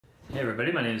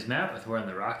everybody, my name is Matt with We're in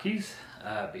the Rockies.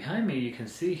 Behind me you can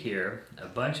see here a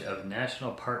bunch of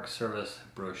National Park Service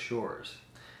brochures.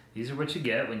 These are what you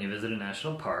get when you visit a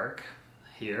national park.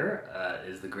 Here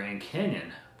is the Grand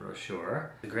Canyon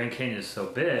brochure. The Grand Canyon is so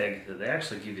big that they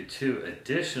actually give you two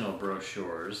additional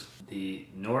brochures, the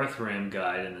North Rim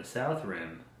Guide and the South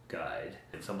Rim Guide.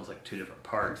 It's almost like two different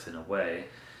parks in a way.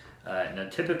 Now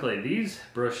typically these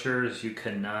brochures you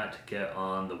cannot get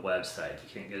on the website. You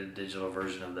can't get a digital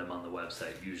version of them on the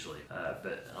website usually.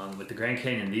 With the Grand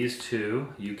Canyon, these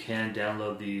two, you can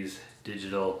download these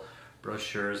digital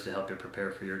brochures to help you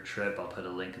prepare for your trip. I'll put a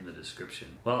link in the description.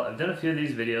 Well, I've done a few of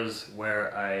these videos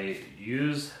where I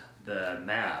use the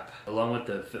map along with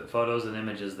the photos and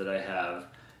images that I have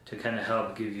to kind of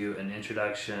help give you an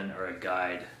introduction or a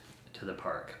guide to the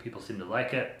park. People seem to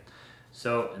like it.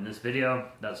 So in this video,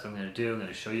 that's what I'm going to do. I'm going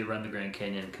to show you around the Grand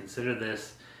Canyon. Consider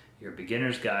this your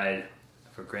beginner's guide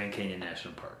for Grand Canyon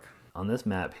National Park. On this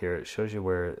map here, it shows you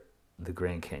where the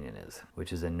Grand Canyon is,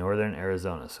 which is in northern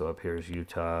Arizona. So up here is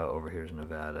Utah, over here is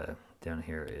Nevada, down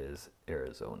here is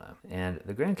Arizona. And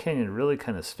the Grand Canyon really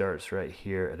kind of starts right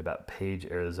here at about Page,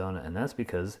 Arizona, and that's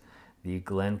because the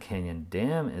Glen Canyon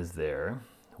Dam is there,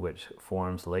 which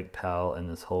forms Lake Powell and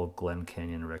this whole Glen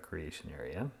Canyon recreation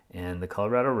area. And the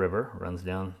Colorado River runs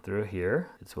down through here.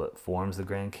 It's what forms the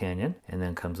Grand Canyon and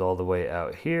then comes all the way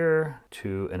out here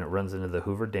and it runs into the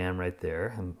Hoover Dam right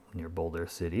there near Boulder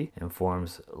City and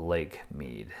forms Lake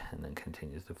Mead and then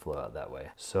continues to flow out that way.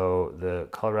 So the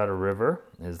Colorado River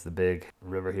is the big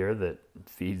river here that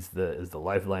is the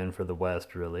lifeline for the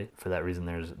West, really. For that reason,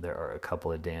 there are a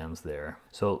couple of dams there.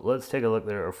 So let's take a look.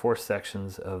 There are 4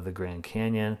 sections of the Grand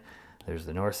Canyon. There's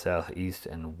the north, south, east,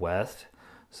 and west.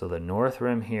 So the north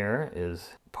rim here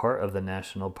is part of the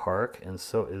national park, and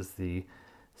so is the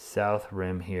south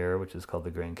rim here, which is called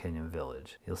the Grand Canyon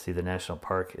Village. You'll see the national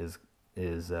park is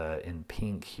in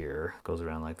pink here. It goes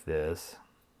around like this.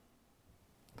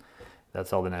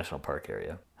 That's all the national park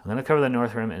area. I'm going to cover the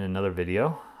north rim in another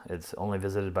video. It's only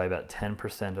visited by about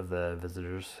 10% of the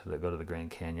visitors that go to the Grand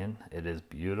Canyon. It is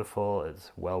beautiful.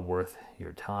 It's well worth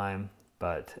your time,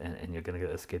 and you're going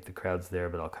to escape the crowds there,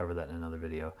 but I'll cover that in another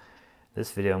video.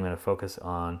 This video I'm going to focus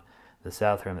on the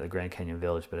south rim at the Grand Canyon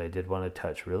Village, but I did want to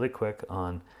touch really quick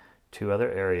on 2 other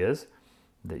areas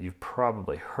that you've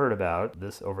probably heard about.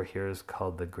 This over here is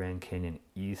called the Grand Canyon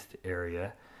East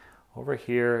area. Over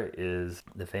here is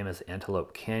the famous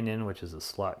Antelope Canyon, which is a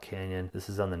slot canyon. This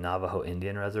is on the Navajo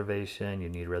Indian Reservation. You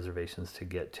need reservations to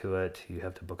get to it. You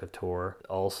have to book a tour.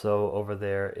 Also over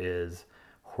there is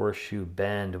Horseshoe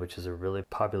Bend, which is a really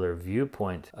popular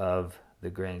viewpoint of the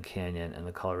Grand Canyon and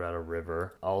the Colorado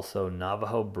River. Also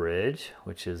Navajo Bridge,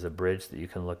 which is a bridge that you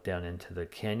can look down into the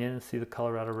canyon and see the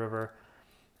Colorado River.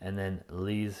 And then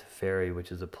Lee's Ferry,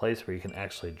 which is a place where you can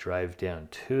actually drive down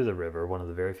to the river. One of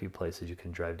the very few places you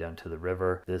can drive down to the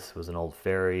river. This was an old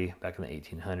ferry back in the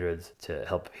 1800s to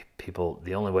help people,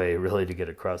 the only way really to get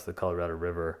across the Colorado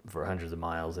River for hundreds of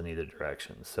miles in either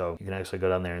direction. So you can actually go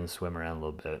down there and swim around a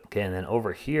little bit. Okay, and then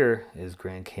over here is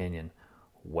Grand Canyon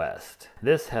West.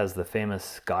 This has the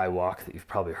famous skywalk that you've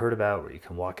probably heard about, where you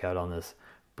can walk out on this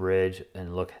bridge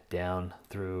and look down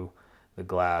through the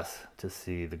glass to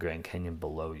see the Grand Canyon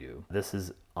below you. This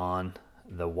is on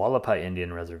the Wallapai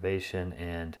Indian Reservation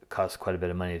and it costs quite a bit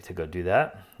of money to go do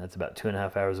that. That's about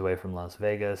 2.5 hours away from Las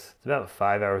Vegas. It's about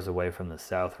 5 hours away from the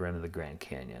south rim of the Grand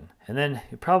Canyon. And then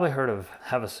you probably heard of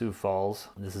Havasu Falls.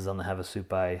 This is on the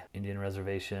Havasupai Indian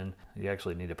Reservation. You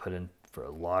actually need to put in for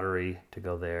a lottery to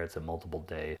go there. It's a multiple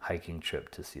day hiking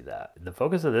trip to see that. The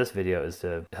focus of this video is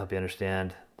to help you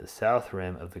understand the south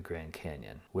rim of the Grand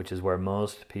Canyon, which is where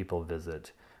most people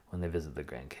visit when they visit the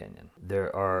Grand Canyon.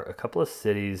 There are a couple of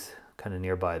cities kind of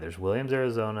nearby. There's Williams,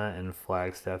 Arizona and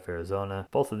Flagstaff, Arizona.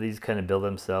 Both of these kind of bill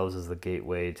themselves as the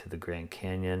gateway to the Grand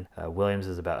Canyon. Williams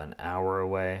is about an hour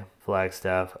away.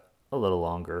 Flagstaff, a little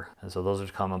longer. And so those are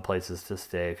common places to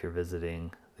stay if you're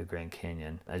visiting the Grand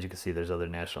Canyon. As you can see, there's other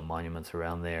national monuments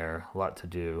around there. A lot to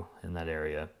do in that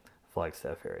area,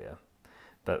 Flagstaff area.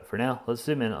 But for now, let's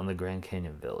zoom in on the Grand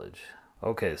Canyon Village.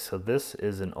 Okay, so this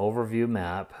is an overview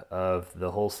map of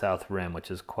the whole south rim, which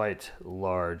is quite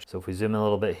large. So if we zoom in a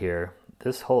little bit here,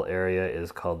 this whole area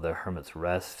is called the Hermit's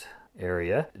Rest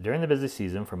area. During the busy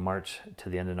season, from March to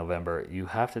the end of November, you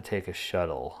have to take a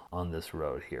shuttle on this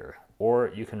road here,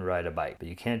 or you can ride a bike, but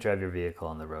you can't drive your vehicle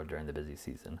on the road during the busy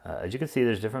season. As you can see,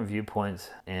 there's different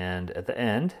viewpoints, and at the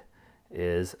end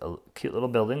is a cute little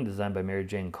building designed by Mary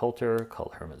Jane Coulter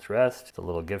called Hermit's Rest. It's a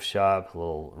little gift shop, a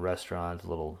little restaurant, a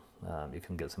little you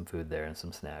can get some food there and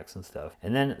some snacks and stuff.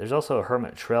 And then there's also a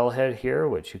Hermit Trailhead here,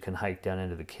 which you can hike down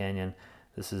into the canyon.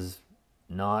 This is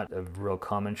not a real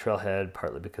common trailhead,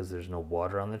 partly because there's no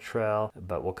water on the trail,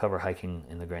 but we'll cover hiking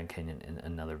in the Grand Canyon in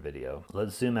another video.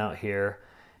 Let's zoom out here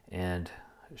and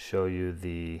show you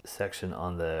the section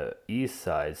on the east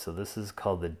side. So this is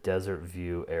called the Desert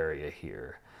View area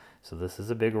here. So this is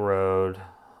a big road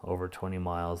over 20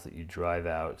 miles that you drive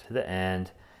out to the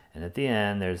end, and at the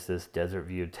end there's this Desert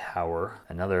View Tower,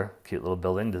 another cute little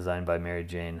building designed by Mary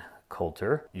Jane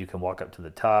Coulter. You can walk up to the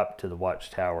top to the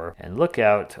watchtower and look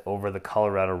out over the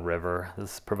Colorado River.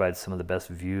 This provides some of the best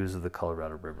views of the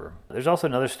Colorado River. There's also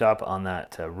another stop on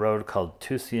that road called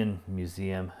Tusayan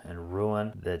Museum and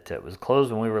Ruin that was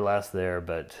closed when we were last there,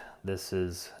 but this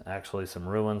is actually some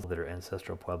ruins that are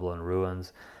ancestral Puebloan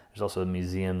ruins. There's also a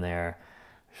museum there.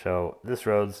 So this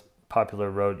road's a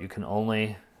popular road. You can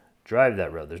only drive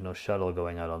that road. There's no shuttle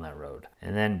going out on that road.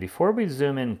 And then before we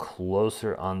zoom in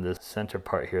closer on this center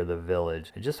part here, the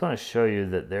village, I just want to show you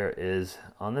that there is,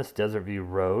 on this Desert View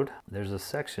Road, there's a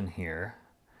section here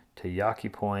to Yaqui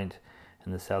Point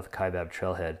and the South Kaibab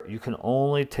Trailhead. You can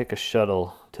only take a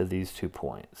shuttle to these 2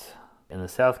 points. In the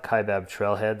South Kaibab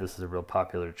Trailhead, this is a real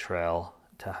popular trail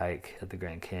to hike at the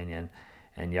Grand Canyon.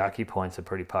 And Yaqui Point's a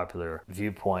pretty popular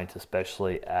viewpoint,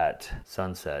 especially at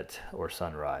sunset or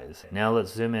sunrise. Now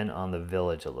let's zoom in on the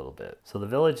village a little bit. So the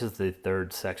village is the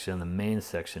third section, the main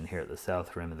section here at the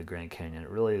south rim of the Grand Canyon. It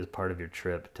really is part of your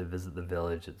trip to visit the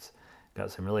village. It's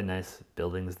got some really nice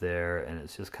buildings there, and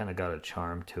it's just kind of got a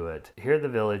charm to it. Here at the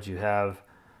village, you have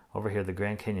over here the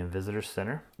Grand Canyon Visitor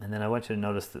Center, and then I want you to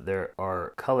notice that there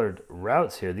are colored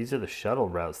routes here. These are the shuttle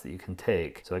routes that you can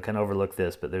take. So I kind of overlooked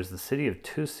this, but there's the city of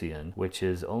Tusayan, which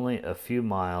is only a few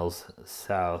miles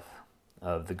south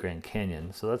of the Grand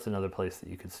Canyon. So that's another place that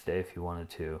you could stay if you wanted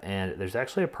to. And there's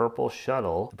actually a purple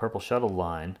shuttle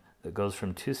line that goes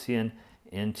from Tusayan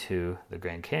into the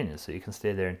Grand Canyon. So you can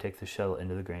stay there and take the shuttle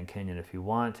into the Grand Canyon if you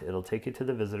want. It'll take you to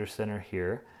the visitor center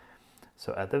here.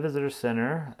 So at the visitor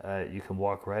center, you can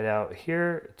walk right out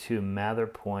here to Mather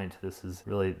Point. This is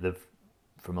really,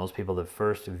 for most people, the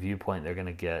first viewpoint they're going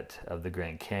to get of the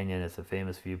Grand Canyon. It's a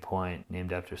famous viewpoint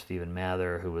named after Stephen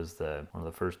Mather, who was one of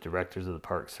the first directors of the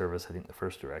Park Service. I think the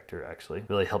first director, actually.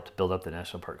 Really helped build up the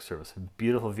National Park Service.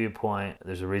 Beautiful viewpoint.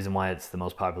 There's a reason why it's the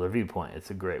most popular viewpoint.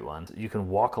 It's a great one. You can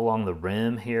walk along the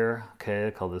rim here. Okay, I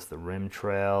call this the Rim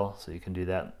Trail. So you can do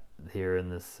that here in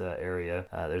this area.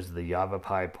 There's the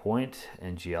Yavapai Point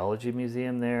and Geology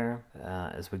Museum there.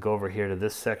 As we go over here to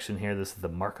this section here, this is the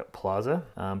Market Plaza.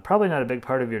 Probably not a big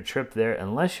part of your trip there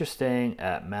unless you're staying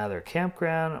at Mather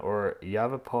Campground or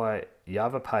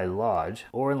Yavapai Lodge,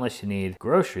 or unless you need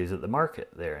groceries at the market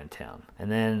there in town.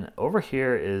 And then over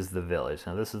here is the village.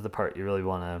 Now this is the part you really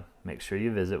want to make sure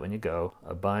you visit when you go.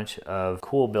 A bunch of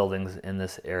cool buildings in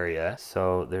this area.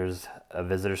 So there's a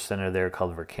visitor center there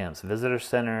called Verkamp's Visitor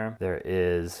Center. There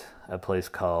is a place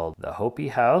called the Hopi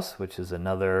House, which is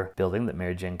another building that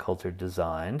Mary Jane Coulter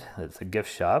designed. It's a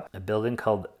gift shop. A building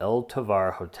called El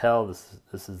Tovar Hotel.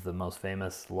 This is the most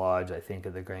famous lodge, I think,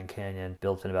 of the Grand Canyon,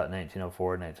 built in about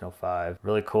 1904, 1905.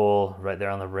 Really cool, right there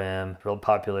on the rim. Real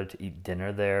popular to eat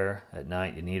dinner there at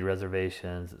night. You need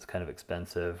reservations. It's kind of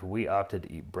expensive. We opted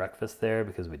to eat breakfast there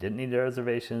because we didn't need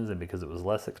reservations and because it was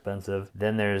less expensive.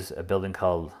 Then there's a building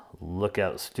called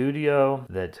Lookout Studio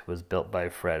that was built by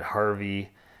Fred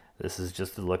Harvey. This is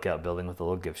just a lookout building with a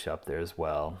little gift shop there as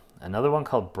well. Another one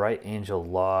called Bright Angel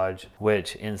Lodge,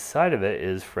 which inside of it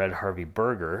is Fred Harvey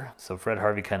Burger. So Fred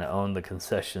Harvey kind of owned the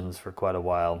concessions for quite a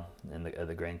while in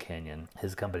the Grand Canyon.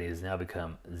 His company has now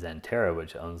become Xanterra,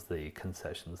 which owns the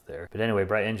concessions there. But anyway,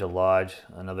 Bright Angel Lodge,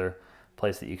 another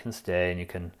place that you can stay and you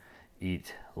can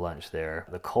eat lunch there.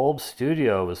 The Kolb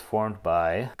Studio was formed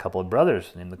by a couple of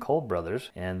brothers named the Kolb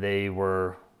Brothers, and they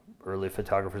were early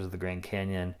photographers of the Grand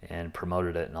Canyon and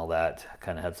promoted it and all that.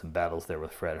 Kind of had some battles there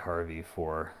with Fred Harvey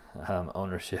for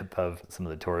ownership of some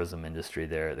of the tourism industry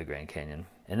there at the Grand Canyon.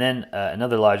 And then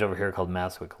another lodge over here called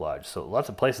Maswick Lodge. So lots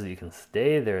of places you can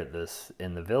stay there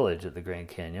in the village at the Grand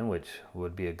Canyon, which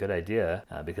would be a good idea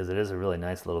because it is a really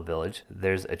nice little village.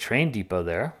 There's a train depot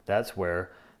there. That's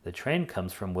where the train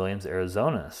comes from Williams,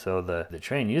 Arizona. So the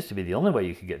train used to be the only way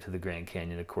you could get to the Grand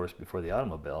Canyon, of course, before the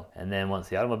automobile. And then once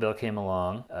the automobile came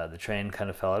along, the train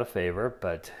kind of fell out of favor,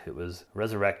 but it was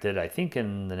resurrected, I think,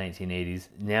 in the 1980s.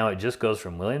 Now it just goes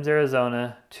from Williams,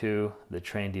 Arizona to the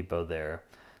train depot there.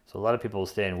 So a lot of people will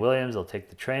stay in Williams, they'll take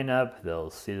the train up, they'll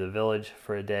see the village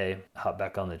for a day, hop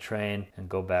back on the train, and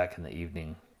go back in the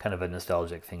evening. Kind of a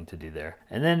nostalgic thing to do there.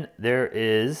 And then there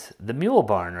is the mule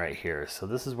barn right here. So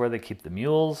this is where they keep the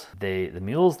mules. The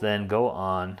mules then go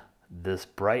on this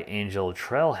Bright Angel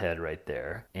trailhead right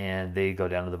there, and they go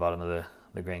down to the bottom of the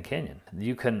the Grand Canyon.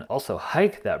 You can also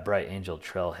hike that Bright Angel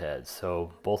trailhead,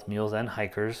 so both mules and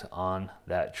hikers on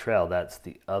that trail. That's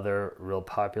the other real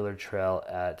popular trail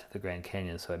at the Grand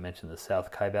Canyon. So I mentioned the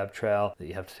South Kaibab Trail that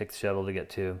you have to take the shuttle to get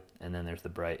to, and then there's the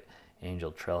Bright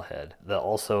Angel trailhead. They'll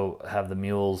also have the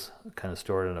mules kind of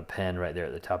stored in a pen right there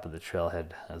at the top of the trailhead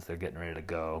as they're getting ready to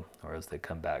go, or as they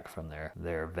come back from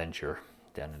their venture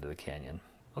down into the canyon.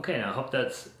 Okay, now I hope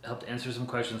that's helped answer some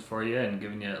questions for you and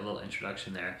giving you a little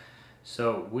introduction there.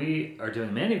 So we are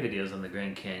doing many videos on the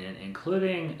Grand Canyon,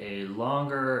 including a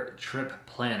longer trip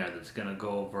planner that's going to go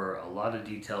over a lot of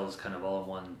details kind of all in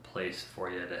one place for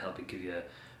you to help you give you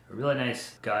a really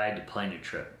nice guide to plan your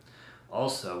trip.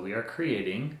 Also, we are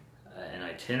creating an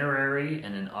itinerary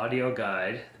and an audio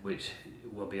guide, which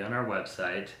will be on our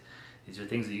website. These are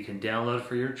things that you can download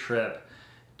for your trip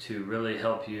to really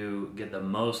help you get the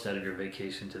most out of your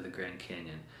vacation to the Grand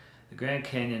Canyon. The Grand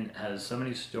Canyon has so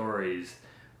many stories,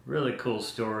 really cool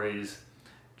stories,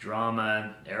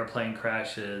 drama, airplane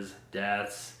crashes,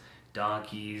 deaths,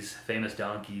 donkeys, famous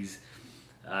donkeys.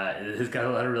 It has got a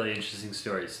lot of really interesting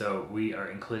stories. So we are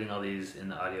including all these in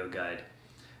the audio guide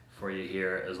for you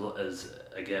here, as well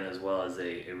as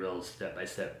a real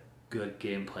step-by-step good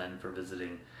game plan for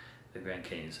visiting the Grand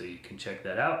Canyon. So you can check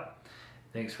that out.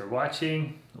 Thanks for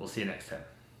watching. We'll see you next time.